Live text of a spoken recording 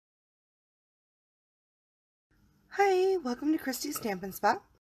Hi, welcome to Christy's Stampin' Spot.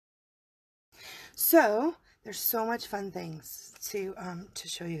 So, there's so much fun things to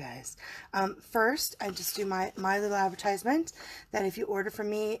show you guys. First, I just do my little advertisement that if you order from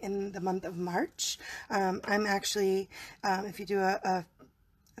me in the month of March, I'm actually, if you do a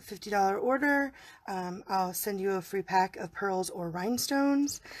 $50 order, I'll send you a free pack of pearls or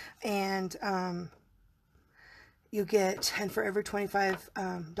rhinestones, and you get, and for every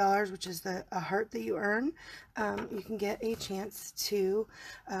 $25, which is a heart that you earn, you can get a chance to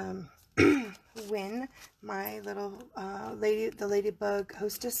win my little the Ladybug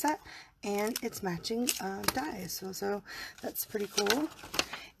Hostess set and its matching dies. So that's pretty cool.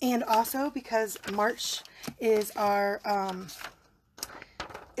 And also, because March is our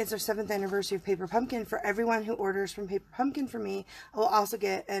 7th anniversary of Paper Pumpkin, for everyone who orders from Paper Pumpkin for me, I will also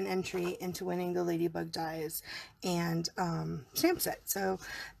get an entry into winning the Ladybug dies and stamp set. So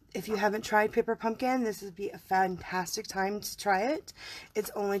if you haven't tried Paper Pumpkin, this would be a fantastic time to try it.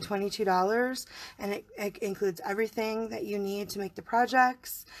 It's only $22, and it includes everything that you need to make the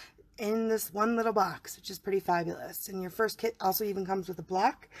projects in this one little box, which is pretty fabulous. And your first kit also even comes with a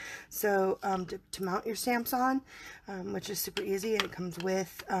block, so to mount your stamps on, which is super easy. And it comes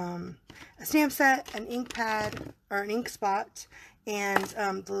with a stamp set, an ink pad or an ink spot, and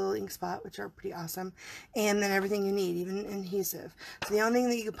the little ink spot, which are pretty awesome, and then everything you need, even adhesive. So the only thing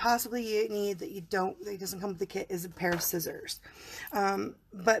that you could possibly need that doesn't come with the kit is a pair of scissors.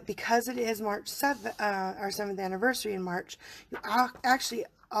 But because it is March 7th, our 7th anniversary in March, you actually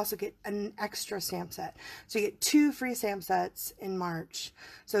also get an extra stamp set. So you get 2 free stamp sets in March.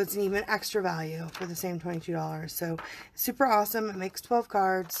 So it's an even extra value for the same $22. So super awesome. It makes 12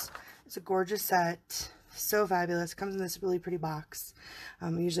 cards. It's a gorgeous set. So fabulous. It comes in this really pretty box.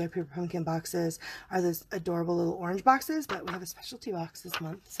 Usually our Paper Pumpkin boxes are those adorable little orange boxes, but we have a specialty box this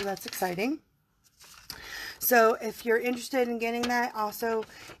month. So that's exciting. So if you're interested in getting that, also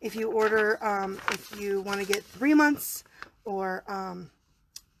if you order, if you want to get 3 months or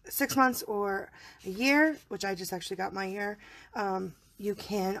 6 months or a year, which I just actually got my year, you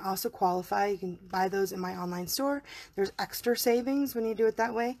can also qualify. You can buy those in my online store. There's extra savings when you do it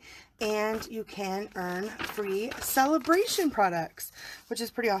that way, and you can earn free celebration products, which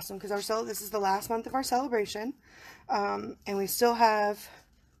is pretty awesome because this is the last month of our celebration, and we still have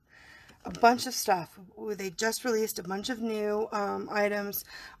a bunch of stuff. They just released a bunch of new items.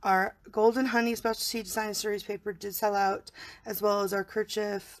 Our Golden Honey Specialty Design Series paper did sell out, as well as our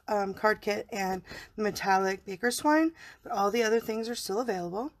kerchief card kit and the metallic baker's twine, but all the other things are still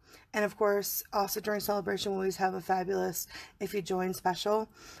available. And of course, also during celebration, we always have a fabulous If You Join special.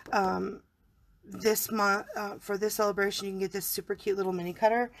 This month, for this celebration, you can get this super cute little mini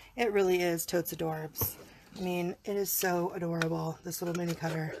cutter. It really is totes adorbs. I mean, it is so adorable, this little mini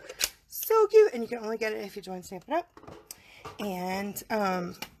cutter. So cute, and you can only get it if you join Stampin' Up. And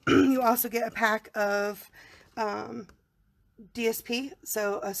you also get a pack of DSP,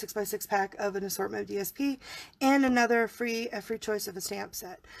 so a 6x6 pack of an assortment of DSP, and a free choice of a stamp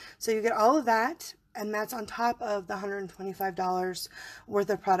set. So you get all of that, and that's on top of the $125 worth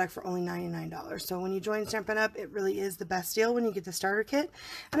of product for only $99. So when you join Stampin' Up, it really is the best deal when you get the starter kit.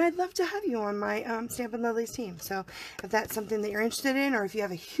 And I'd love to have you on my Stampin' Lovelies team. So if that's something that you're interested in, or if you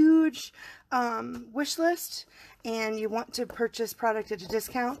have a huge wish list and you want to purchase product at a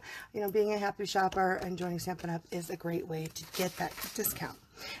discount, being a happy shopper and joining Stampin' Up is a great way to get that discount.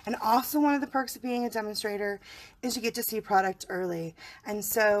 And also, one of the perks of being a demonstrator is you get to see product early. And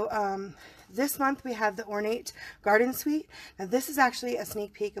so this month we have the Ornate Garden Suite. Now this is actually a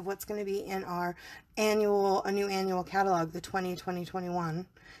sneak peek of what's going to be in our new annual catalog, the 2020-21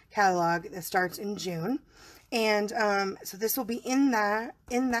 catalog that starts in June. And so this will be in that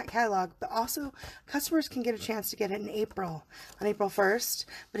catalog, but also customers can get a chance to get it in April, on April 1st.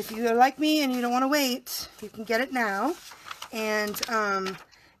 But if you are like me and you don't want to wait, you can get it now. And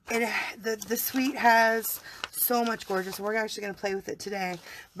the suite has so much gorgeous. We're actually going to play with it today,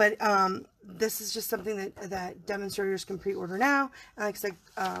 but this is just something that demonstrators can pre-order now, and like I said,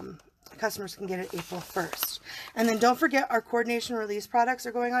 customers can get it April 1st. And then don't forget, our coordination release products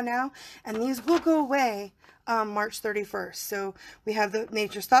are going on now, and these will go away March 31st. So we have the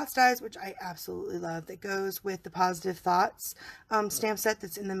Nature's Thoughts dies, which I absolutely love, that goes with the Positive Thoughts stamp set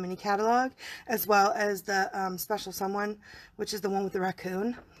that's in the mini catalog, as well as the Special Someone, which is the one with the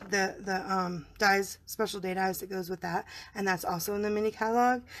raccoon, the dies, special day dies that goes with that, and that's also in the mini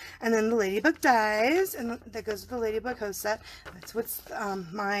catalog. And then the Ladybug dies, and that goes with the Ladybug host set. That's what's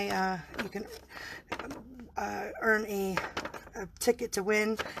you can earn a ticket to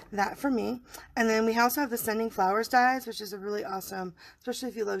win that for me. And then we also have the Sending Flowers dies, which is a really awesome, especially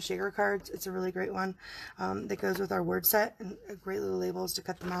if you love shaker cards. It's a really great one that goes with our word set, and great little labels to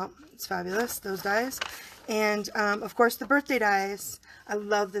cut them out. It's fabulous, those dies. And of course the birthday dies. I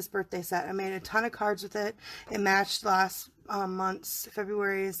love this birthday set. I made a ton of cards with it. It matched last month's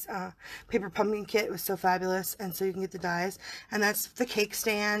February's paper pumpkin kit. It was so fabulous, and so you can get the dies. And that's the cake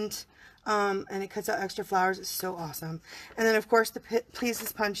stand. And it cuts out extra flowers. It's so awesome. And then of course the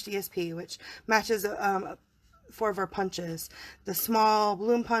Pleases Punch DSP, which matches 4 of our punches. The small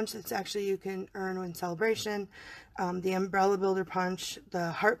balloon punch that's actually you can earn in celebration, the umbrella builder punch, the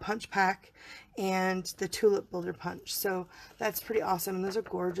heart punch pack, and the tulip builder punch. So that's pretty awesome, and those are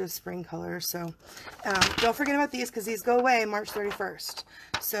gorgeous spring colors. So don't forget about these, because these go away March 31st.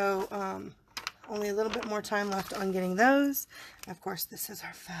 So only a little bit more time left on getting those. And of course, this is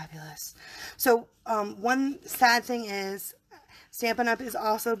our fabulous. So one sad thing is Stampin' Up! Is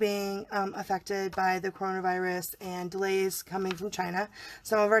also being affected by the coronavirus and delays coming from China,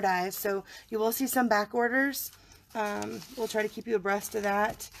 some of our dies. So you will see some back orders. We'll try to keep you abreast of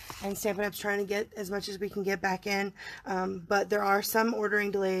that, and Stampin' Up's trying to get as much as we can get back in, but there are some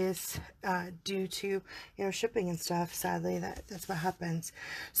ordering delays due to, you know, shipping and stuff. Sadly, that's what happens.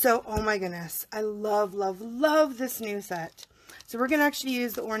 So, oh my goodness, I love, love, love this new set. So we're going to actually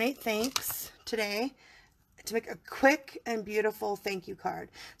use the Ornate Thanks today to make a quick and beautiful thank you card.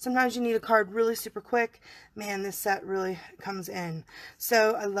 Sometimes you need a card really super quick. Man, this set really comes in.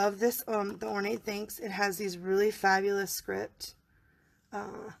 So I love this, the Ornate Thanks. It has these really fabulous script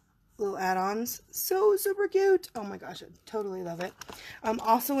little add-ons. So super cute. Oh my gosh, I totally love it.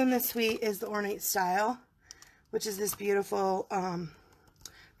 Also in this suite is the Ornate Style, which is this beautiful,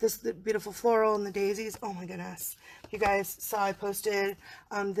 the beautiful floral and the daisies. Oh my goodness. You guys saw I posted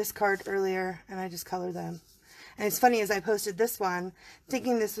this card earlier, and I just colored them. And it's funny, as I posted this one,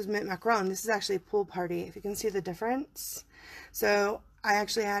 thinking this was mint macaron. This is actually a pool party, if you can see the difference. So I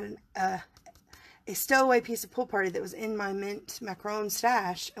actually had a stowaway piece of pool party that was in my mint macaron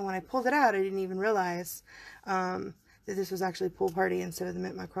stash, and when I pulled it out, I didn't even realize that this was actually pool party instead of the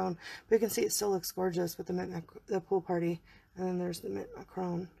mint macaron. But you can see it still looks gorgeous with the pool party, and then there's the mint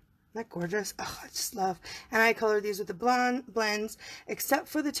macaron. Isn't that gorgeous? Oh, I just love. And I colored these with the blends, except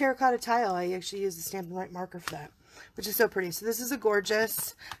for the Terracotta Tile. I actually used the Stampin' Right marker for that, which is so pretty. So this is a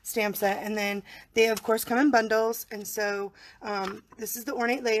gorgeous stamp set. And then they, of course, come in bundles. And so this is the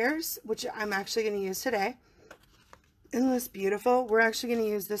Ornate Layers, which I'm actually going to use today. Isn't this beautiful? We're actually going to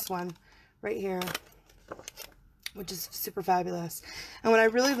use this one right here, which is super fabulous. And what I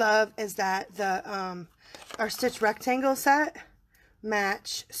really love is that the our stitch rectangle set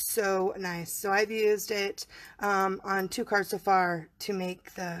match so nice. So I've used it on 2 cards so far to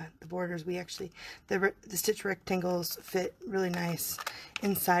make the borders. We actually, the stitch rectangles fit really nice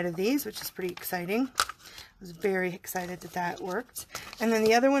inside of these, which is pretty exciting. I was very excited that that worked. And then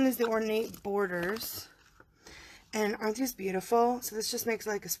the other one is the Ornate Borders. And aren't these beautiful? So this just makes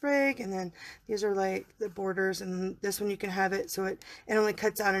like a sprig, and then these are like the borders, and this one you can have it so it only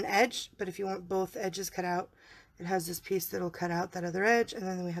cuts out an edge, but if you want both edges cut out, it has this piece that'll cut out that other edge, and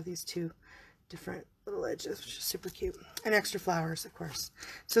then we have these 2 different little edges, which is super cute. And extra flowers, of course.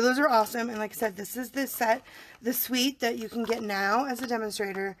 So those are awesome. And like I said, this is the set, the suite that you can get now as a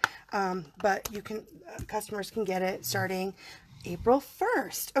demonstrator, but you can, customers can get it starting April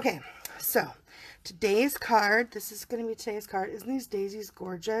 1st. Okay, so today's card, this is going to be today's card. Isn't these daisies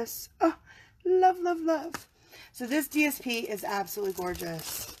gorgeous? Oh, love, love, love. So this DSP is absolutely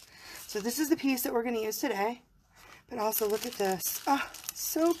gorgeous. So this is the piece that we're going to use today. But also look at this. Oh,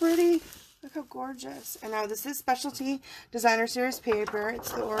 so pretty. Look how gorgeous. And now this is Specialty Designer Series paper.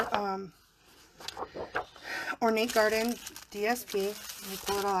 It's the Ornate Garden DSP. Let me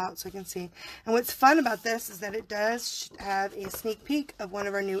pull it all out so I can see. And what's fun about this is that it does have a sneak peek of one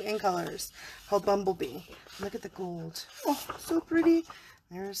of our new in colors called Bumblebee. Look at the gold. Oh, so pretty.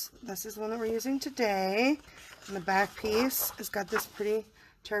 This is the one that we're using today. And the back piece has got this pretty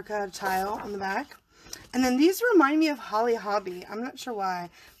terracotta tile on the back. And then these remind me of Holly Hobby. I'm not sure why.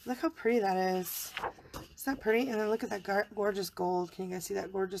 Look how pretty that is. Isn't that pretty? And then look at that gorgeous gold. Can you guys see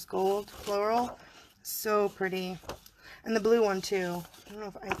that gorgeous gold floral? So pretty. And the blue one too. I don't know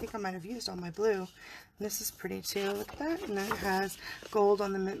if, I think I might have used all my blue. And this is pretty too. Look at that. And then it has gold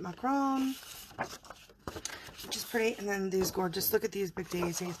on the mint macaron, which is pretty. And then these gorgeous, look at these big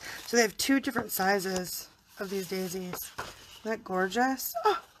daisies. So they have 2 different sizes of these daisies. Isn't that gorgeous?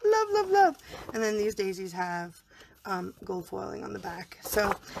 Oh, love, love, love. And then these daisies have gold foiling on the back.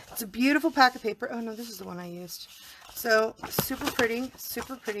 So it's a beautiful pack of paper. Oh no, this is the one I used. So super pretty,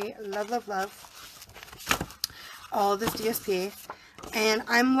 super pretty. Love, love, love all of this DSP. And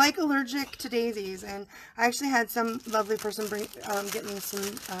I'm like allergic to daisies, and I actually had some lovely person get me some,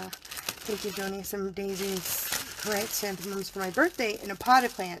 thank you Joni, some daisies, chrysanthemums for my birthday in a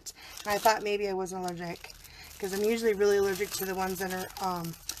potted plant. And I thought maybe I wasn't allergic, because I'm usually really allergic to the ones that are,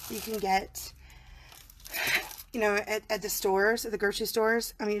 you can get, you know, at the stores, at the grocery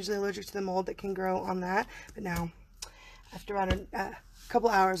stores. I'm usually allergic to the mold that can grow on that. But now, after about a couple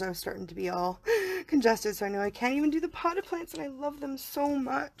hours, I was starting to be all congested, so I know I can't even do the potted plants, and I love them so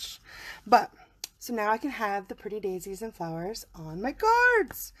much. But so now I can have the pretty daisies and flowers on my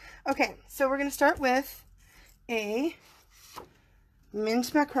cards. Okay, so we're gonna start with a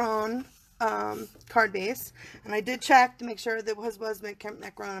mint macaron card base, and I did check to make sure that it was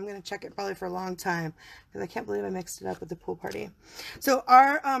macaron. I'm going to check it probably for a long time, because I can't believe I mixed it up with the pool party. So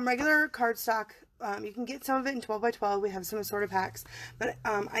our regular cardstock, you can get some of it in 12 by 12. We have some assorted packs, but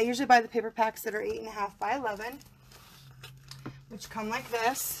I usually buy the paper packs that are 8.5 by 11, which come like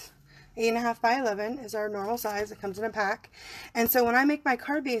this. 8.5 by 11 is our normal size. It comes in a pack. And so when I make my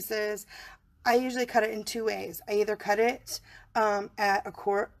card bases, I usually cut it in two ways. I either cut it at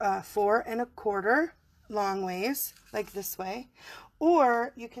 4 1/4 long ways, like this way,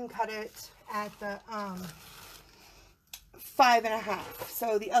 or you can cut it at the 5 1/2.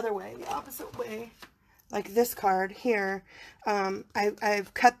 So the other way, the opposite way, like this card here.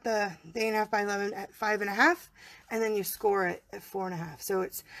 I've cut the 8.5 by 11 at 5 1/2, and then you score it at 4 1/2. So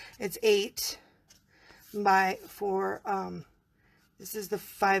it's 8 by 4. This is the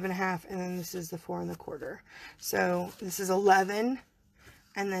 5 1/2, and then this is the 4 1/4. So this is 11,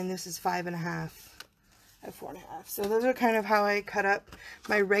 and then this is 5 1/2 at 4 1/2. So those are kind of how I cut up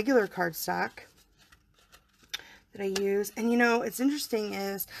my regular cardstock that I use. And you know, it's interesting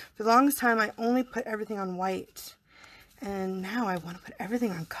is, for the longest time I only put everything on white, and now I want to put everything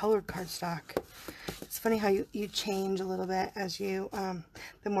on colored cardstock. It's funny how you change a little bit as you,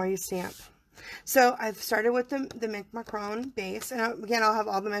 the more you stamp. So I've started with the mint macaron base, and again, I'll have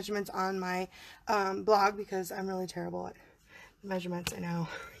all the measurements on my blog, because I'm really terrible at measurements, I know.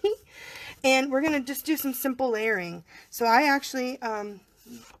 And we're going to just do some simple layering. So I actually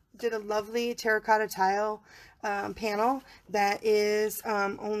did a lovely terracotta tile panel that is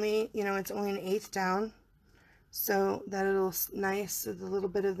only, you know, it's only 1/8 down, so that it'll nice, so the little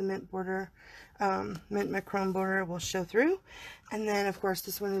bit of the mint border, mint macaron border will show through. And then of course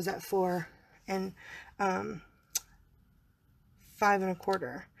this one is at 4 and 5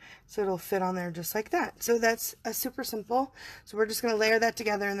 1/4, so it'll fit on there just like that. So that's a super simple. So we're just going to layer that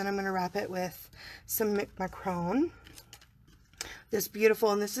together, and then I'm going to wrap it with some mint macaron. This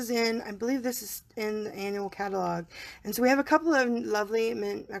beautiful, and this is in, I believe this is in the annual catalog. And so we have a couple of lovely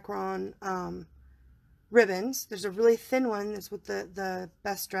mint macaron ribbons. There's a really thin one that's with the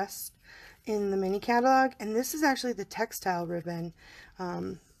best dressed in the mini catalog, and this is actually the textile ribbon.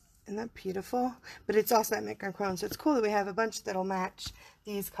 Isn't that beautiful? But it's also that mint macaron, so it's cool that we have a bunch that'll match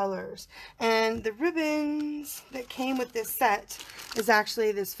these colors. And the ribbons that came with this set is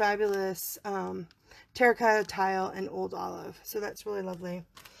actually this fabulous terracotta tile and old olive, so that's really lovely.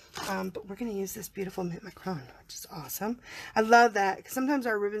 But we're going to use this beautiful mint macaron, which is awesome. I love that, because sometimes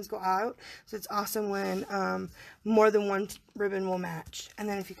our ribbons go out, so it's awesome when more than one ribbon will match. And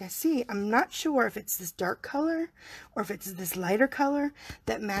then if you guys see, I'm not sure if it's this dark color or if it's this lighter color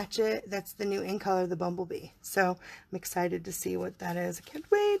that match it. That's the new in color, the bumblebee. So I'm excited to see what that is. I can't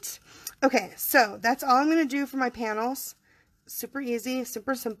wait. Okay, so that's all I'm going to do for my panels. Super easy,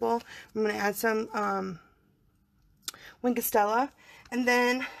 super simple. I'm going to add some Winkostella. And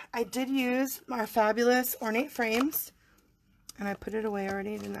then I did use my fabulous Ornate Frames, and I put it away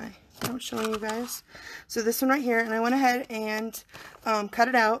already, didn't I? I'm showing you guys. So this one right here, and I went ahead and cut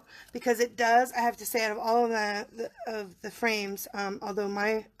it out, because it does, I have to say, out of all of the frames, although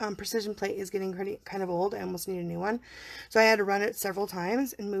my precision plate is getting kind of old, I almost need a new one. So I had to run it several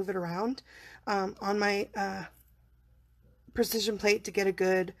times and move it around on my precision plate to get a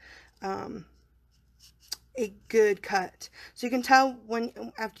good cut. So you can tell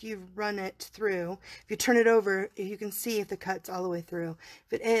when, after you've run it through, if you turn it over, you can see if the cut's all the way through.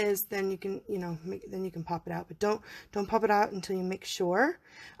 If it is, then you can, you know, then you can pop it out, but don't pop it out until you make sure.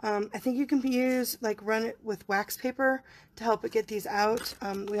 I think you can use, like, run it with wax paper to help it get these out.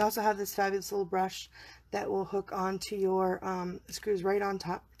 We also have this fabulous little brush that will hook onto your, screws right on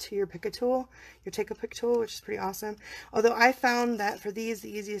top to your pick-a tool, your take-a-pick tool, which is pretty awesome. Although I found that for these,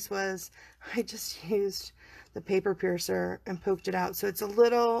 the easiest was I just used the paper piercer and poked it out. So it's a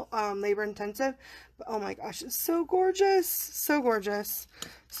little labor intensive, but oh my gosh, it's so gorgeous, so gorgeous,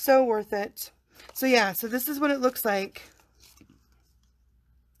 so worth it. So yeah, so this is what it looks like.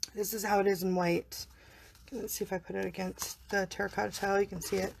 This is how it is in white. Let's see if I put it against the terracotta tile. You can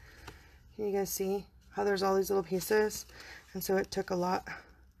see it. Can you guys see how there's all these little pieces? And so it took a lot.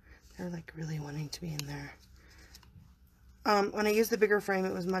 They're like really wanting to be in there. When I used the bigger frame,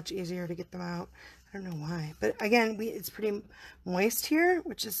 it was much easier to get them out. I don't know why, but again, it's pretty moist here,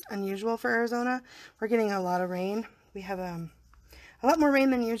 which is unusual for Arizona. We're getting a lot of rain. We have a lot more rain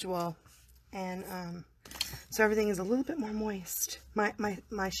than usual, and so everything is a little bit more moist.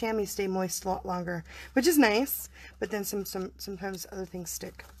 My chamois stay moist a lot longer, which is nice, but then sometimes other things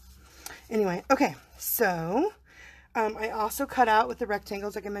stick. Anyway, okay, so I also cut out with the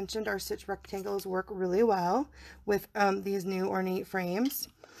rectangles. Like I mentioned, our stitch rectangles work really well with these new Ornate frames.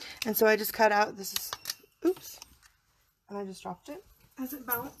 And so I just cut out, this is, oops, and I just dropped it as it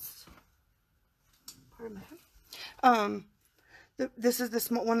bounced. Pardon me. This is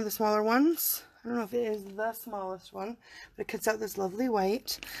one of the smaller ones. I don't know if it is the smallest one, but it cuts out this lovely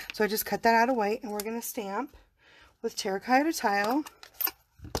white. So I just cut that out of white, and we're going to stamp with Terracotta Tile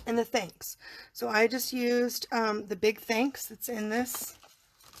and the Thanks. So I just used the big Thanks that's in this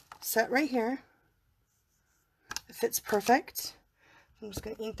set right here. It fits perfect. I'm just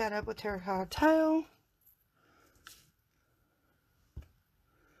going to ink that up with Terracotta Tile.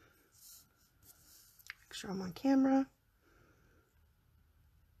 Make sure I'm on camera.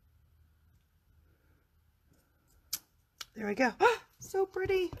 There we go. So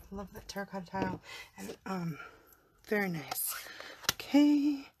pretty. Love that terracotta tile. And very nice.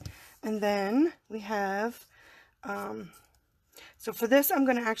 Okay. And then we have so for this I'm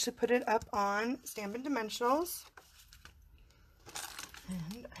going to actually put it up on Stampin' Dimensionals.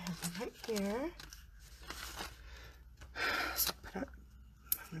 And I have them right here. So I'm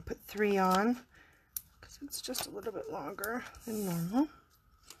going to put 3 on because it's just a little bit longer than normal.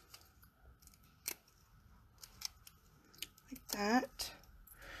 Like that.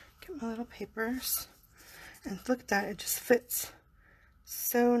 Get my little papers. And look at that. It just fits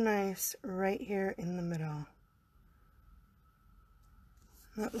so nice right here in the middle.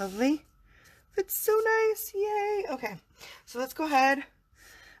 Isn't that lovely? Fits so nice. Yay. Okay. So let's go ahead.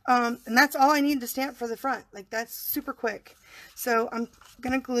 And that's all I need to stamp for the front. Like, that's super quick. So I'm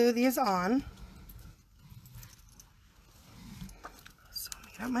going to glue these on. So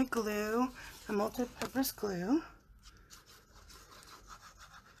I got my glue, my multi-purpose glue.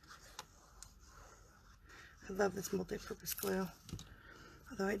 I love this multi-purpose glue.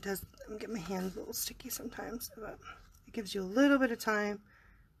 Although it does get my hands a little sticky sometimes. But it gives you a little bit of time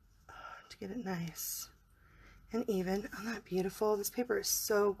to get it nice and even. Isn't that beautiful? This paper is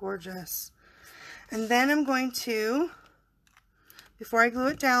so gorgeous. And then I'm going to, before I glue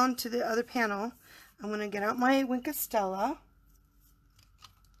it down to the other panel, I'm going to get out my Wink Stella.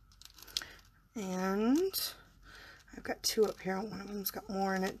 And I've got 2 up here. One of them's got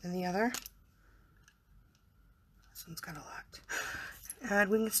more in it than the other. This one's got a lot. Add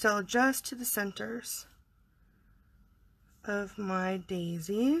Wink Stella just to the centers of my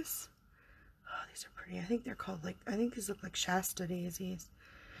daisies. Oh, these are pretty. I think they're called, like, I think these look like Shasta daisies.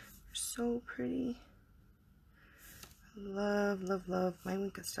 They're so pretty. I love, love, love my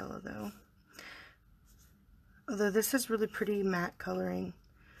Wink Stella though. Although this is really pretty matte coloring.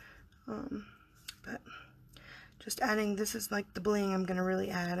 But just adding, this is like the bling I'm going to really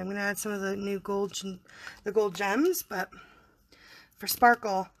add. I'm going to add some of the new gold gems, but for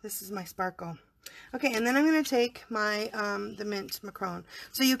sparkle, this is my sparkle. Okay, and then I'm going to take my the mint Macaron.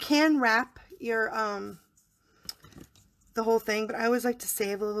 So you can wrap your the whole thing, but I always like to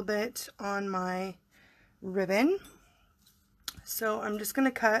save a little bit on my ribbon. So I'm just going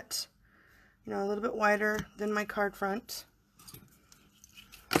to cut, you know, a little bit wider than my card front.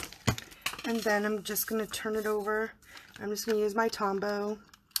 And then I'm just going to turn it over. I'm just going to use my Tombow,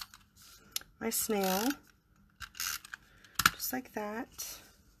 my snail, just like that.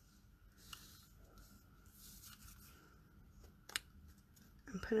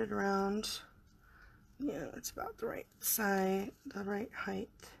 And put it around, yeah, it's about the right side, the right height.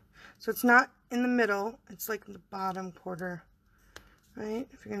 So it's not in the middle, it's like the bottom quarter, right?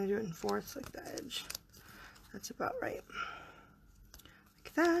 If you're going to do it in fourths, like the edge, that's about right.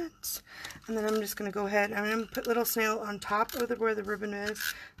 Like that. And then I'm just going to go ahead, I'm going to put little snail on top of where the ribbon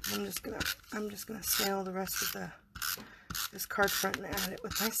is. I'm just going to snail the rest of this card front and add it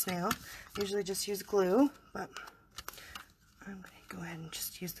with my snail. I usually just use glue, but I'm going to go ahead and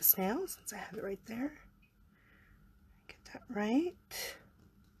just use the snail since I have it right there. Get that right.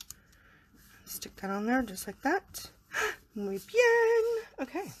 Stick that on there just like that. Muy bien.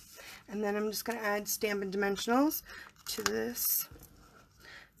 Okay. And then I'm just going to add Stampin' Dimensionals to this.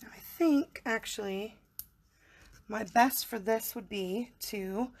 Now I think actually my best for this would be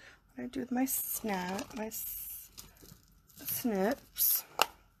to what I do with my snips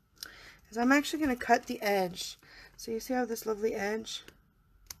is I'm actually going to cut the edge. So you see how this lovely edge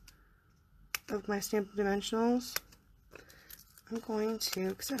of my Stampin' Dimensionals? I'm going to,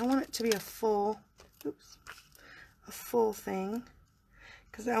 because I don't want it to be a full thing,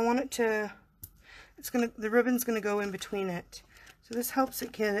 because I want it to, the ribbon's gonna go in between it. So this helps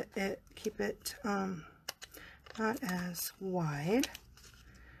it keep it not as wide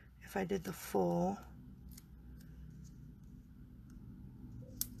if I did the full.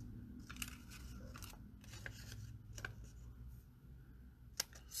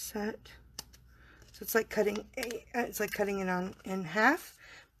 Set. So it's like cutting it in half.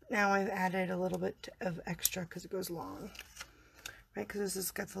 Now I've added a little bit of extra because it goes long, right? Because this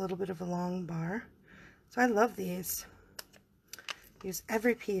has got a little bit of a long bar. So I love these. Use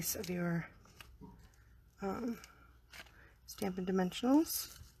every piece of your Stampin'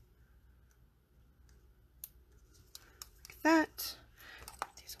 Dimensionals like that.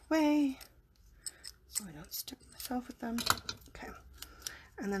 Put these away so I don't stick myself with them. Okay,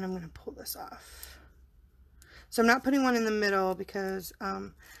 and then I'm going to pull this off. So I'm not putting one in the middle because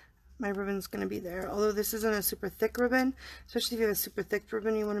my ribbon's going to be there. Although this isn't a super thick ribbon, especially if you have a super thick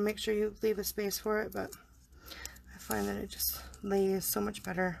ribbon, you want to make sure you leave a space for it, but I find that it just lays so much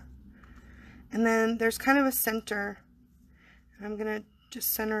better. And then there's kind of a center. And I'm going to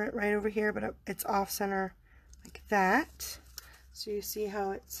just center it right over here, but it's off center like that. So you see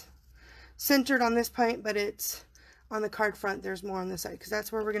how it's centered on this point, but it's on the card front. There's more on this side because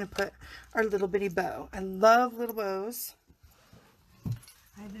that's where we're going to put our little bitty bow. I love little bows.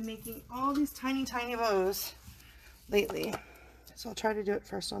 I've been making all these tiny bows lately. So I'll try to do it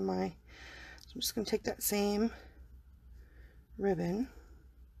first on my, so I'm just going to take that same ribbon,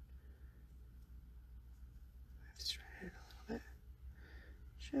 shred it a little bit,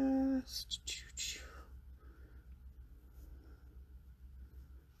 just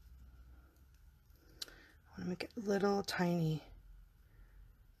I want to make it little tiny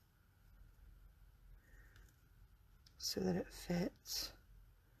so that it fits.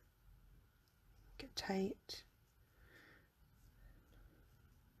 Get tight.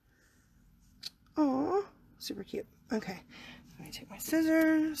 Oh, super cute. Okay, let me take my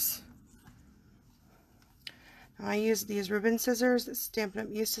scissors. Now I use these ribbon scissors that Stampin' Up!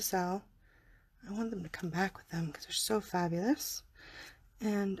 Used to sell. I want them to come back with them because they're so fabulous.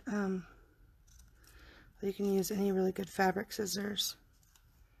 And you can use any really good fabric scissors.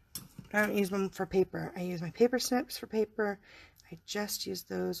 I don't use them for paper. I use my paper snips for paper. I just use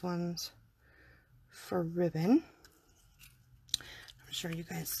those ones for ribbon. I'm sure you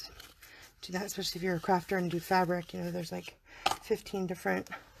guys do that, especially if you're a crafter and do fabric. You know, there's like 15 different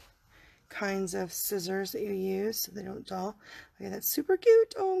kinds of scissors that you use so they don't dull. Okay, that's super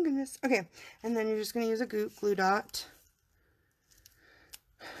cute. Oh goodness. Okay, and then you're just going to use a glue dot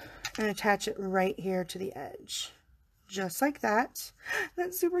and attach it right here to the edge. Just like that.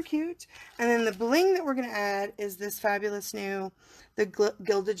 That's super cute. And then the bling that we're going to add is this fabulous new, the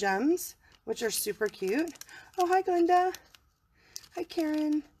Gilded Gems, which are super cute. Oh, hi Glenda. Hi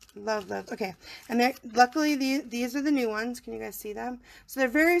Karen. Love. Okay, and luckily these are the new ones. Can you guys see them? So they're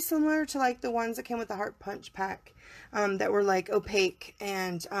very similar to like the ones that came with the Heart Punch pack that were like opaque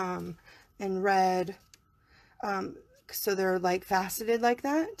and red. So they're like faceted like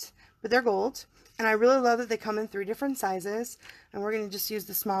that, but they're gold. And I really love that they come in 3 different sizes. And we're going to just use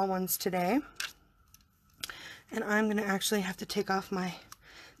the small ones today. And I'm going to actually have to take off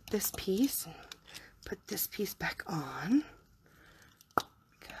this piece and put this piece back on.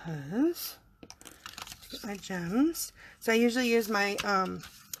 Because to get my gems. So I usually use my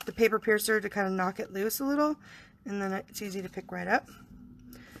the paper piercer to kind of knock it loose a little. And then it's easy to pick right up.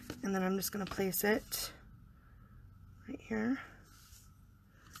 And then I'm just going to place it right here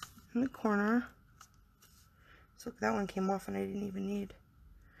in the corner. So look, that one came off and I didn't even need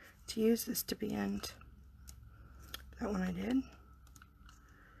to use this to be end. That one I did.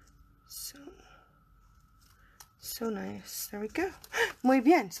 So nice. There we go. Muy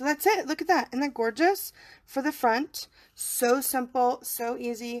bien. So that's it. Look at that. Isn't that gorgeous? For the front. So simple. So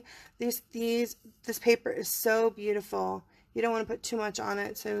easy. This paper is so beautiful. You don't want to put too much on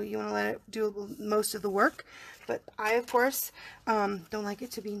it, so you want to let it do most of the work. But I, of course, don't like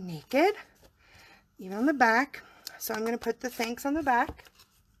it to be naked, even on the back. So I'm going to put the thanks on the back.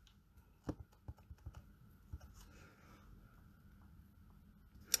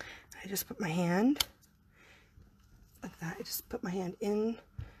 I just put my hand like that. I just put my hand in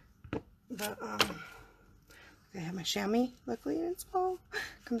the, I have my chamois, luckily, and it's small.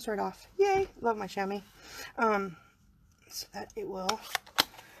 Comes right off. Yay! Love my chamois. So that it will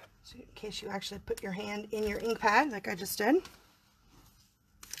so in case you actually put your hand in your ink pad like I just did.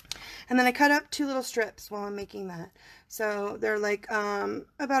 And then I cut up 2 little strips while I'm making that. So they're like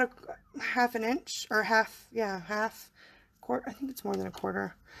about a half an inch, or half quarter. I think it's more than a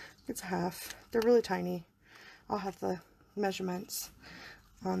quarter. It's a half. They're really tiny. I'll have the measurements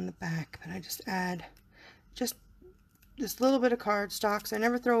on the back, but I just add just this little bit of cardstock. So I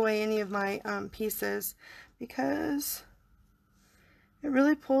never throw away any of my pieces because it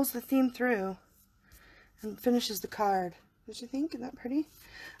really pulls the theme through and finishes the card. Don't you think? Isn't that pretty?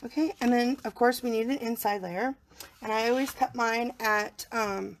 Okay, and then of course we need an inside layer, and I always cut mine at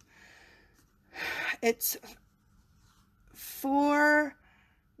it's 5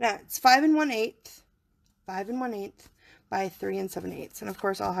 1/8 by 3 7/8, and of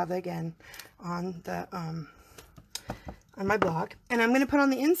course I'll have that again on the on my blog. And I'm going to put on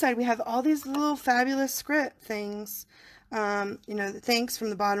the inside, we have all these little fabulous script things, you know, the thanks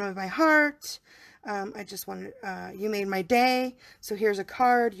from the bottom of my heart. I just wanted, you made my day, so here's a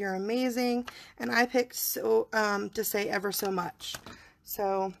card, you're amazing, and I picked to say ever so much.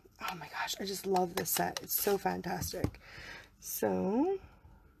 So, oh my gosh, I just love this set. It's so fantastic. So,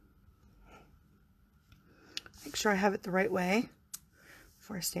 make sure I have it the right way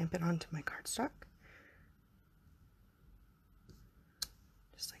before I stamp it onto my cardstock.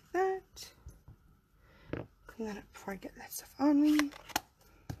 Just like that. Clean that up before I get that stuff on me.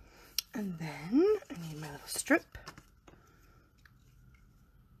 And then I need my little strip.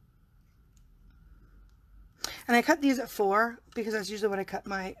 And I cut these at 4 because that's usually what I cut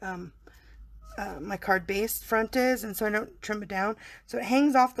my my card base front is, and so I don't trim it down. So it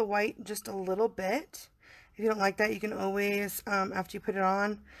hangs off the white just a little bit. If you don't like that, you can always, after you put it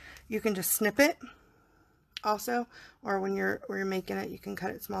on, you can just snip it also, or when you're making it, you can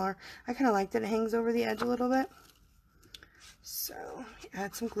cut it smaller. I kind of like that it hangs over the edge a little bit. So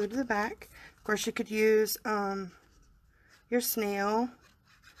add some glue to the back. Of course, you could use your snail.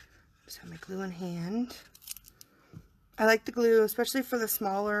 Just have my glue in hand. I like the glue, especially for the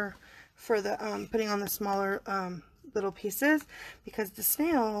smaller, for the putting on the smaller little pieces, because the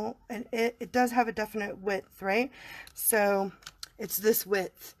snail, and it does have a definite width, right? So it's this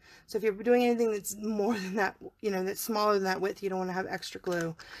width. So if you're doing anything that's more than that, you know, that's smaller than that width, you don't want to have extra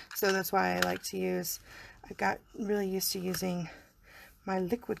glue. So that's why I like to use, I got really used to using my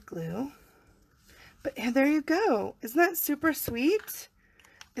liquid glue. But there you go. Isn't that super sweet?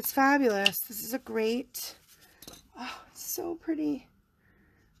 It's fabulous. This is a great, oh, it's so pretty.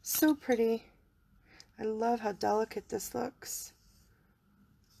 So pretty. I love how delicate this looks.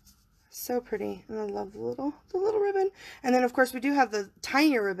 So pretty. And I love the little ribbon. And then of course we do have the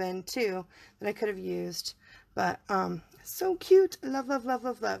tinier ribbon too that I could have used. But so cute. I love, love, love,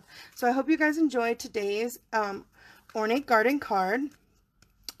 love, love. So I hope you guys enjoyed today's Ornate Garden card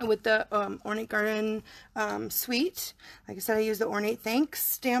with the Ornate Garden suite. Like I said, I used the Ornate Thanks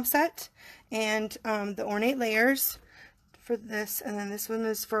stamp set and the Ornate Layers for this. And then this one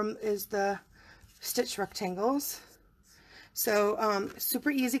is the stitch rectangles. So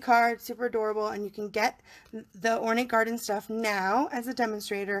super easy card, super adorable, and you can get the Ornate Garden stuff now as a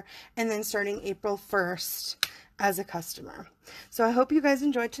demonstrator and then starting April 1st as a customer. So I hope you guys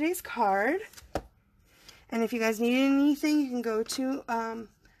enjoyed today's card. And if you guys need anything, you can go to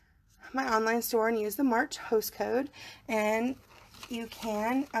my online store and use the March host code, and you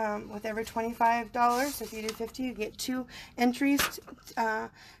can, with every $25, so if you do 50, you get 2 entries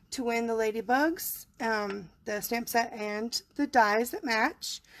to win the ladybugs, the stamp set, and the dies that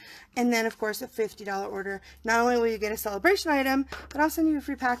match. And then, of course, a $50 order. Not only will you get a celebration item, but I'll send you a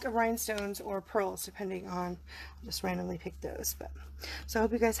free pack of rhinestones or pearls, depending on, I'll just randomly pick those. But so I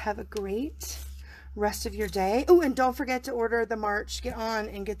hope you guys have a great rest of your day. Oh, and don't forget to order the March. Get on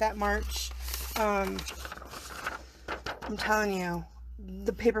and get that March. I'm telling you,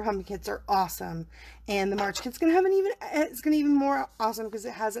 the paper pumpkin kits are awesome, and the March kit's gonna have it's gonna be even more awesome because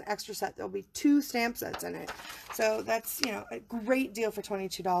it has an extra set. There'll be 2 stamp sets in it, so that's, you know, a great deal for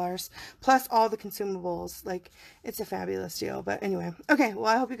 $22 plus all the consumables. Like, it's a fabulous deal. But anyway, okay, well,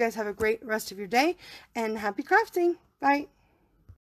 I hope you guys have a great rest of your day and happy crafting. Bye.